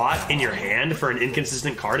slot in your hand for an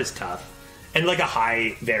inconsistent card is tough. And, like, a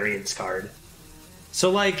high variance card. So,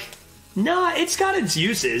 like, nah, it's got its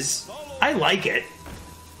uses. I like it.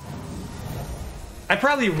 I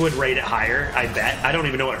probably would rate it higher, I bet. I don't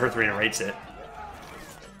even know what Hearth Arena rates it.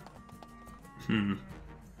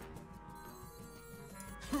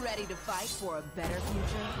 Ready to fight for a better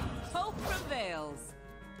future? Hope prevails.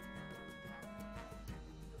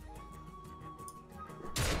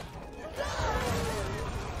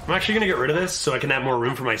 I'm actually going to get rid of this so I can have more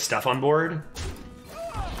room for my stuff on board.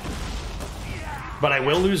 But I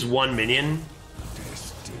will lose 1 minion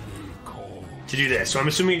to do this. So I'm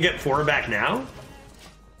assuming you get 4 back now?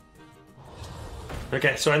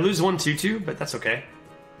 Okay, so I lose 1 2/2, but that's okay.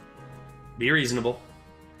 Be reasonable.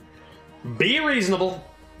 Be reasonable.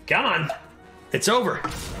 Come on. It's over.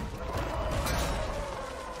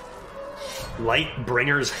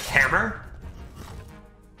 Lightbringer's Hammer.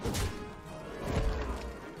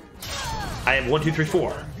 I have 1 2 3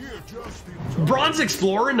 4. Bronze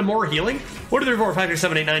Explorer into more healing. 1 2 3 4 5 6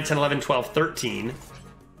 7 8 9 10 11 12 13.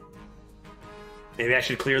 Maybe I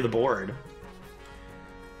should clear the board.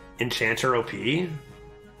 Enchanter OP.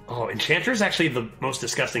 Oh, Enchanter is actually the most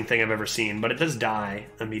disgusting thing I've ever seen, but it does die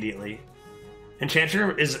immediately.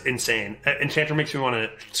 Enchanter is insane. Enchanter makes me want to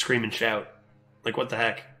scream and shout. Like, what the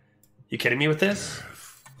heck? You kidding me with this?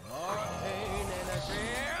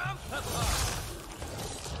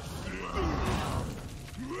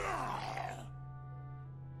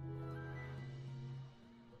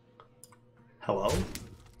 Hello?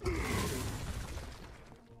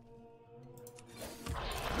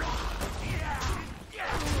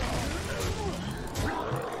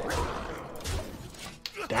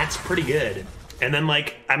 That's pretty good. And then,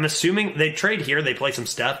 like, I'm assuming they trade here, they play some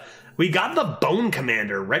stuff. We got the Bone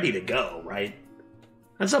Commander ready to go, right?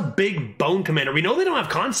 That's a big Bone Commander. We know they don't have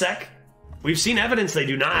Consec. We've seen evidence they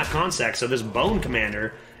do not have Consec, so this Bone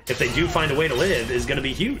Commander, if they do find a way to live, is going to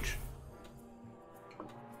be huge.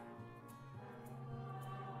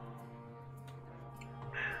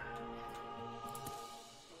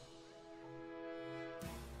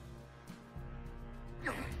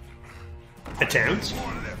 A Taunt?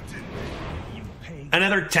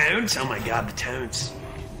 Another Taunt? Oh my god, the Taunts.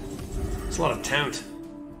 It's a lot of Taunt.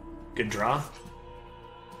 Good draw.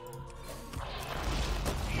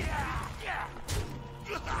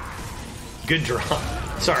 Good draw.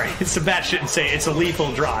 Sorry, it's a batshit insane. It's a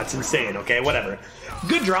lethal draw. It's insane, okay? Whatever.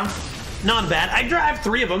 Good draw. Not bad. I have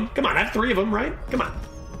 3 of them. Come on, I have 3 of them, right? Come on.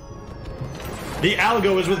 The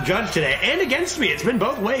algo is with Judge today, and against me. It's been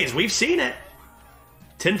both ways. We've seen it.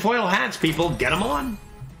 Tinfoil hats, people. Get them on.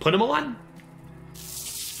 Put them on.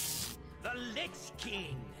 The Lich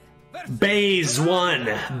King. Baze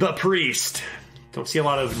 1, the Priest. Don't see a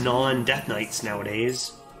lot of non-Death Knights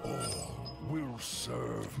nowadays. Will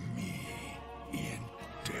serve me in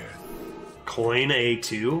death. Coin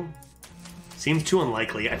A2. Seems too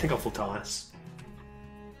unlikely. I think I'll full toss.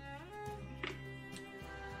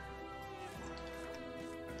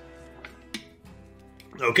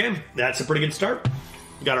 Okay, that's a pretty good start.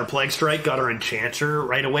 Got our Plague Strike, got our Enchanter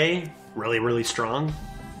right away. Really, really strong.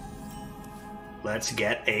 Let's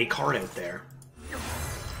get a card out there.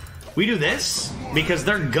 We do this because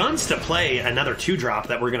they're guns to play another 2-drop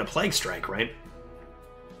that we're going to Plague Strike, right?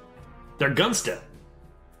 They're guns to.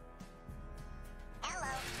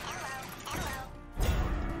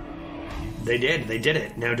 They did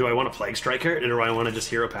it. Now do I want to Plague Strike it, or do I want to just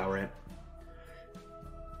Hero Power it?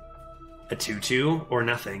 A 2-2 or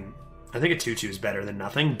nothing? I think a 2-2 is better than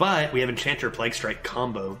nothing, but we have Enchanter Plague Strike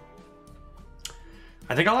combo.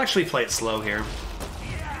 I think I'll actually play it slow here.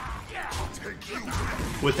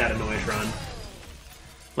 With that Annoyage run.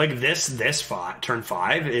 Like this turn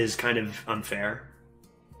 5 is kind of unfair.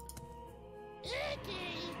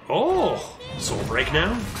 Oh! Soul Break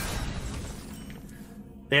now.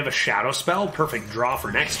 They have a Shadow Spell, perfect draw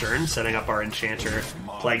for next turn, setting up our Enchanter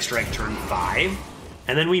Plague Strike turn 5.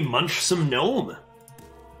 And then we munch some Gnome.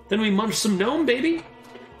 Baby!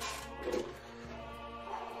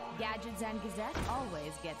 Gadgets and Gazette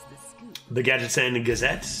always gets the scoop. The Gadgets and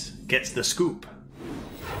Gazette gets the scoop.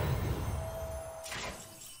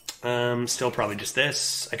 Still probably just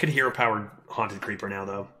this. I could Hero Power Haunted Creeper now,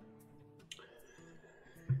 though.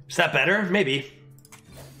 Is that better? Maybe.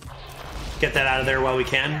 Get that out of there while we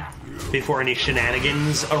can, before any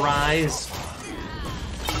shenanigans arise.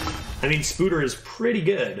 I mean, Spooter is pretty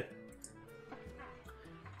good.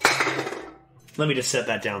 Let me just set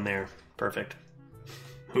that down there. Perfect.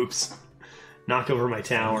 Oops. Knock over my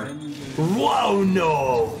tower. Whoa,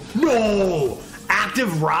 no! No! Active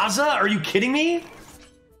Raza? Are you kidding me?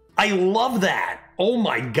 I love that. Oh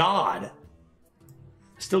my god.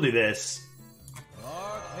 Still do this.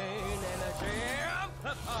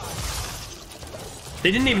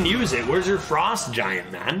 They didn't even use it. Where's your Frost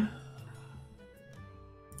Giant, man?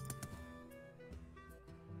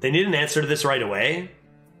 They need an answer to this right away.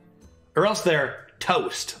 Or else they're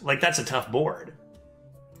toast. Like, that's a tough board.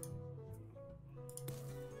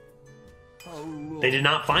 They did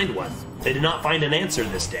not find one. They did not find an answer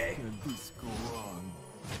this day.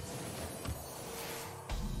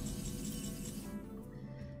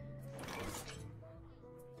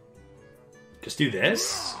 Just do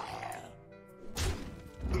this.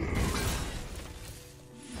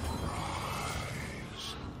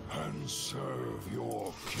 And serve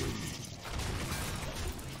your king.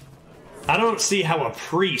 I don't see how a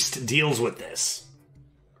priest deals with this.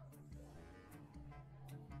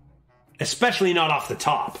 Especially not off the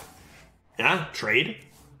top. Yeah, trade.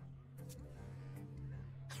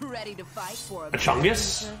 Ready to fight for A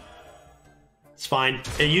Chungus? It's fine.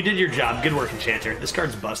 Hey, you did your job. Good work, Enchanter. This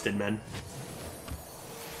card's busted, man.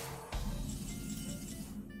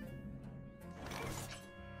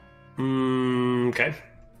 Okay.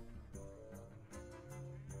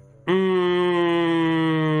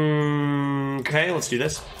 Okay, let's do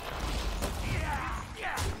this.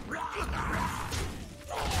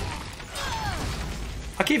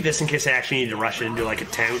 I'll keep this in case I actually need to rush it into like a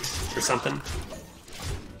taunt or something.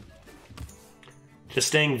 Just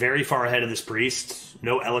staying very far ahead of this priest.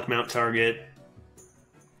 No Elec Mount target.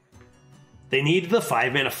 They need the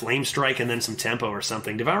 5-mana Flame Strike and then some tempo or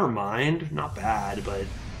something. Devour Mind, not bad, but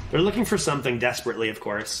they're looking for something desperately, of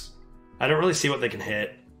course. I don't really see what they can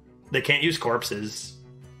hit. They can't use corpses.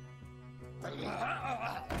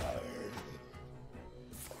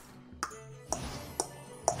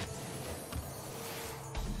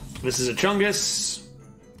 This is a Chungus.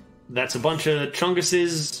 That's a bunch of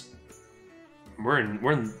Chunguses. We're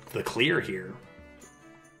in the clear here.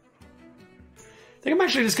 I think I'm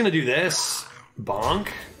actually just gonna do this. Bonk,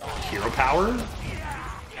 Hero Power,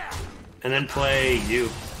 and then play you.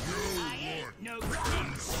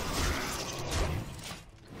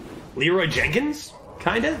 Leroy Jenkins?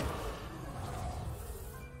 Kinda?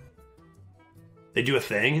 They do a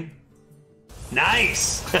thing?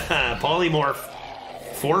 Nice! Polymorph.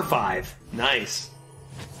 4/5. Nice.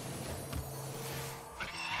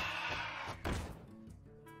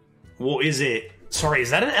 What is it? Sorry,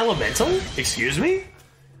 is that an elemental? Excuse me?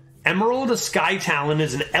 Emerald Sky Talon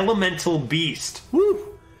is an elemental beast.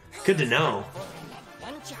 Woo! Good to know.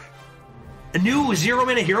 A new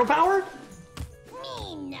 0-mana hero power?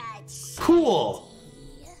 Cool.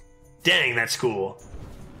 Dang, that's cool.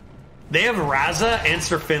 They have Raza and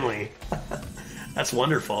Sir Finley. That's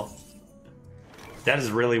wonderful. That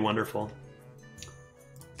is really wonderful.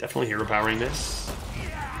 Definitely hero powering this.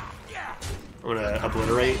 I'm gonna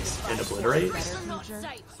obliterate and obliterate.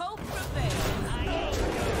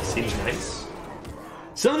 Seems nice.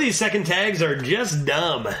 Some of these second tags are just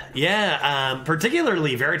dumb. Yeah,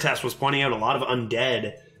 particularly Veritas was pointing out a lot of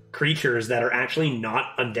undead creatures that are actually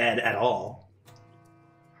not undead at all.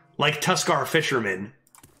 Like Tuskar Fisherman,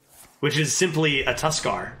 which is simply a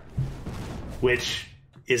Tuskar, which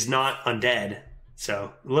is not undead.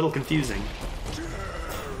 So, a little confusing.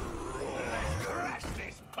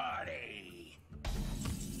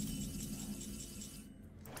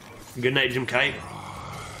 Good night, Jim Kite.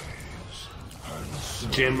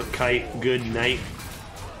 Jim Kite, good night.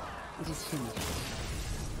 It is finished.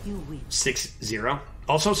 You win. 6-0.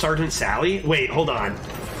 Also, Sergeant Sally. Wait, hold on.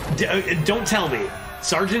 Don't tell me.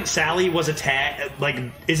 Sergeant Sally was attacked. Like,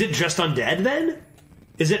 is it just undead then?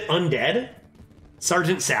 Is it undead?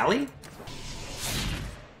 Sergeant Sally?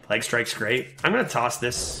 Plague Strike's great. I'm gonna toss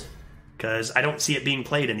this because I don't see it being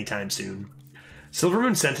played anytime soon.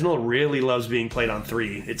 Silvermoon Sentinel really loves being played on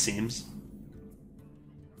 3, it seems.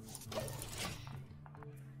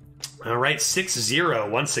 Alright, 6-0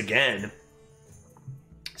 once again.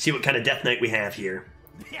 See what kind of Death Knight we have here.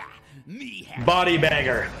 Body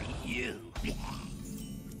Bagger.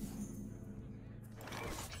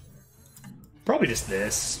 Probably just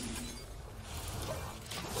this.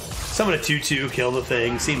 Summon a 2-2, kill the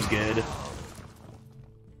thing, seems good.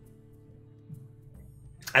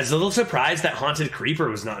 I was a little surprised that Haunted Creeper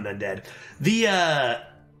was not an undead. The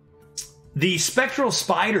Spectral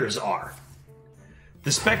Spiders are.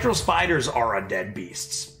 The Spectral Spiders are undead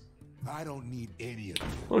beasts. I don't need any of it.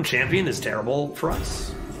 Lone Champion is terrible for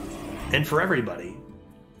us. And for everybody.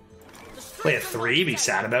 Play a 3, be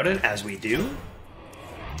sad about it, as we do.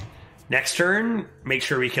 Next turn, make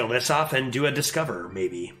sure we kill this off and do a Discover,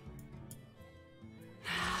 maybe.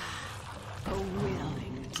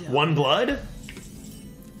 One blood?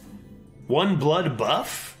 One blood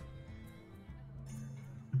buff?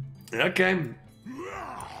 Okay.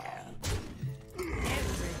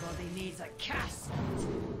 Everybody needs a cast.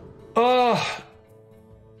 Oh.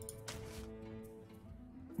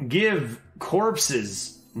 Give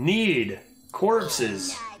corpses. Need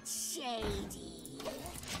corpses.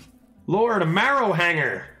 Lord, a Marrow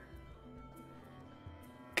Hanger.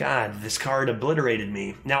 God, this card obliterated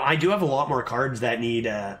me. Now, I do have a lot more cards that need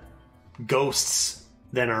ghosts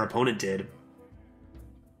than our opponent did.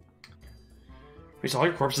 There's all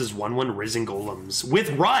your corpses 1/1 Risen Golems. With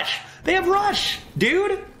Rush! They have Rush!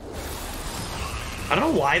 Dude! I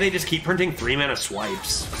don't know why they just keep printing 3-mana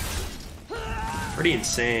swipes. Pretty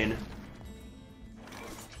insane.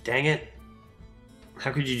 Dang it.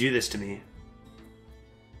 How could you do this to me?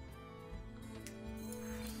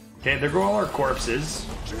 Okay, there go all our corpses.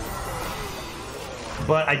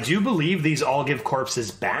 But I do believe these all give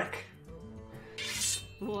corpses back.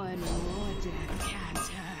 One more death can't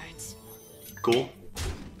hurt. Cool.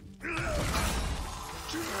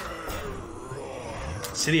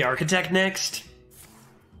 City Architect next.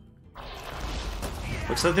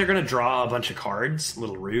 Looks like they're gonna draw a bunch of cards. A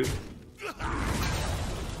little rude.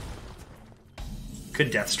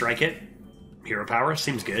 Could Death Strike it. Hero Power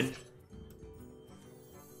seems good.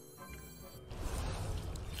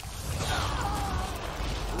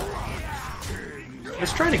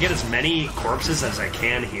 Just trying to get as many corpses as I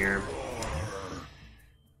can here.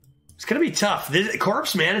 It's gonna be tough. This,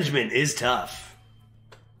 corpse management is tough.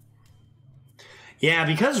 Yeah,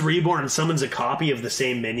 because Reborn summons a copy of the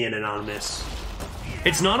same minion, Anonymous.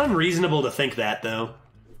 It's not unreasonable to think that, though.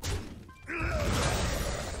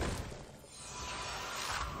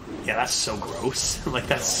 Yeah, that's so gross. Like,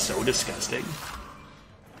 that's so disgusting.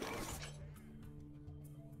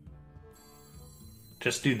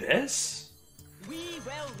 Just do this? We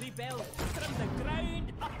will rebuild from the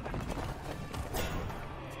ground up.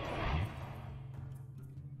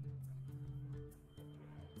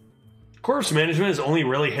 Corpse management is only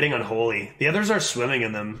really hitting on Holy. The others are swimming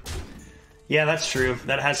in them. Yeah, that's true.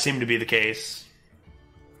 That has seemed to be the case.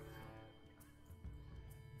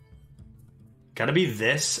 Gotta be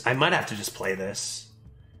this. I might have to just play this.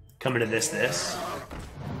 Come into this.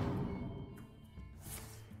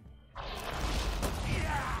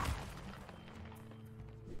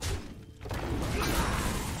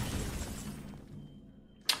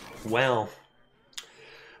 Well,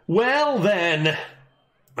 Well then.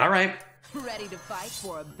 All right. Ready to fight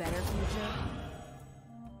for a better future?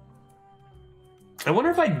 I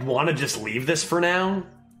wonder if I'd want to just leave this for now.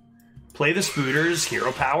 Play the Spooters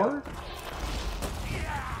hero power.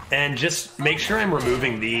 And just make sure I'm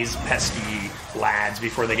removing these pesky lads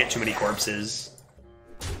before they get too many corpses.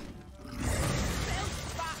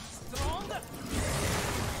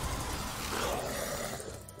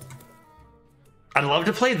 I'd love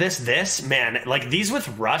to play this. Man, like, these with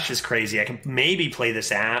Rush is crazy. I can maybe play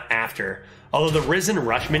this after. Although the Risen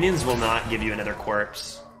Rush minions will not give you another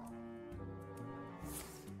corpse.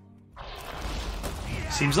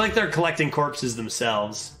 Seems like they're collecting corpses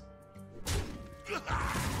themselves.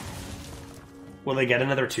 Will they get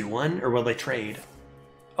another 2-1, or will they trade?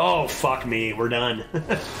 Oh, fuck me. We're done.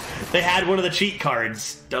 They had one of the cheat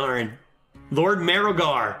cards. Darn. Lord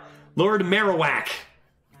Marrogar. Lord Marowak.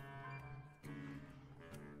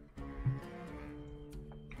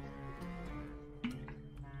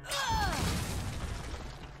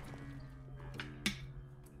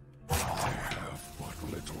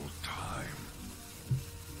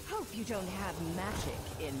 You don't have magic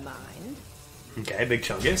in mind. Okay, big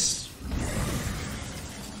Chungus.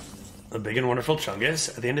 A big and wonderful Chungus.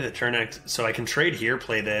 At the end of the turn, so I can trade here,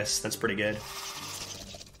 play this. That's pretty good.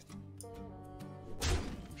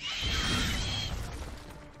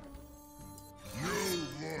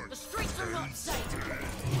 The streets are not safe.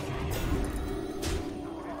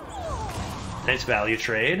 Nice value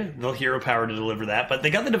trade. They'll hero power to deliver that, but they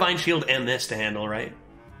got the Divine Shield and this to handle, right?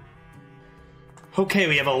 Okay,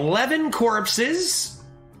 we have 11 corpses.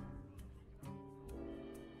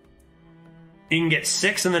 You can get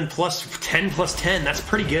 6 and then plus 10 plus 10. That's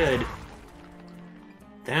pretty good.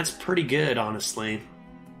 That's pretty good, honestly.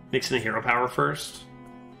 Mixing the hero power first.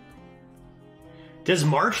 Does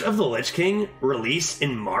March of the Lich King release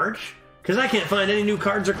in March? Because I can't find any new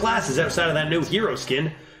cards or classes outside of that new hero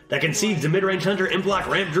skin that concedes the mid-range hunter, imp block,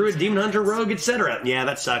 ramp druid, demon hunter, rogue, etc. Yeah,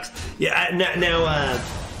 that sucks. Yeah, now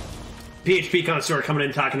PHP Connoisseur coming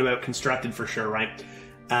in talking about constructed for sure, right?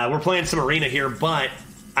 We're playing some arena here, but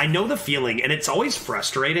I know the feeling, and it's always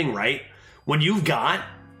frustrating, right? When you've got,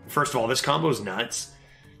 first of all, this combo's nuts.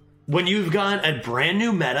 When you've got a brand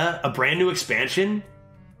new meta, a brand new expansion,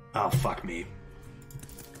 oh, fuck me.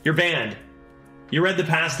 You're banned. You read the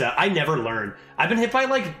pasta. I never learn. I've been hit by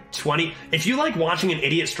like 20. If you like watching an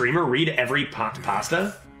idiot streamer read every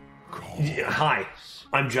pasta, hi,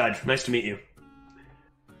 I'm Judge. Nice to meet you.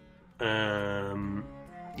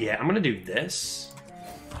 Yeah, I'm gonna do this.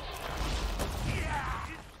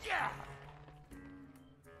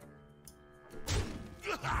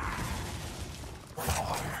 I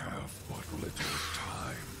have but little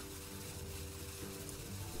time.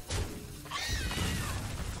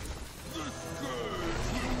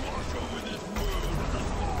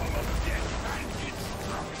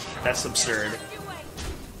 That's absurd.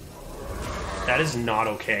 That is not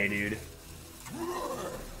okay, dude.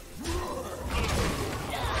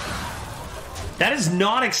 That is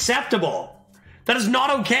not acceptable. That is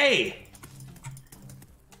not okay.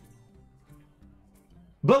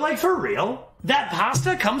 But, like, for real, that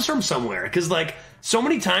pasta comes from somewhere. Because, like, so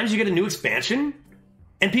many times you get a new expansion,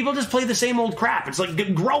 and people just play the same old crap. It's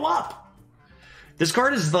like, grow up. This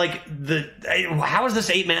card is, like, how is this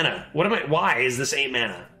 8 mana? Why is this 8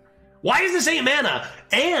 mana? Why is this 8 mana?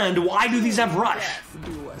 And why do these have Rush?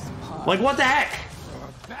 Like, what the heck?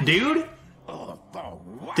 Dude?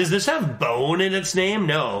 Does this have bone in its name?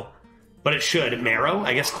 No. But it should. Marrow?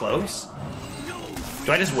 I guess close.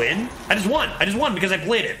 Do I just win? I just won. I just won because I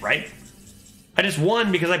played it, right? I just won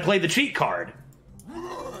because I played the cheat card.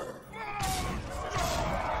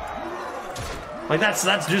 Like, that's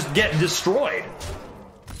just get destroyed.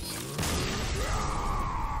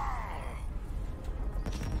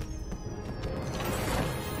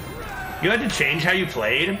 You had to change how you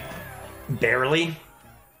played? Barely.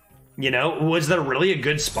 You know, was there really a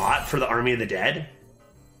good spot for the Army of the Dead?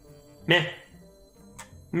 Meh.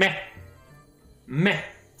 Meh. Meh.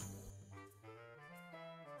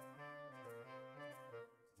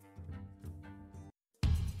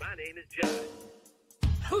 My name is Judge.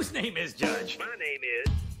 Whose name is Judge? My name is.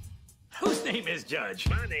 Whose name is Judge?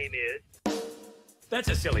 My name is That's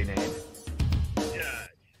a silly name. Judge.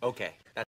 Okay.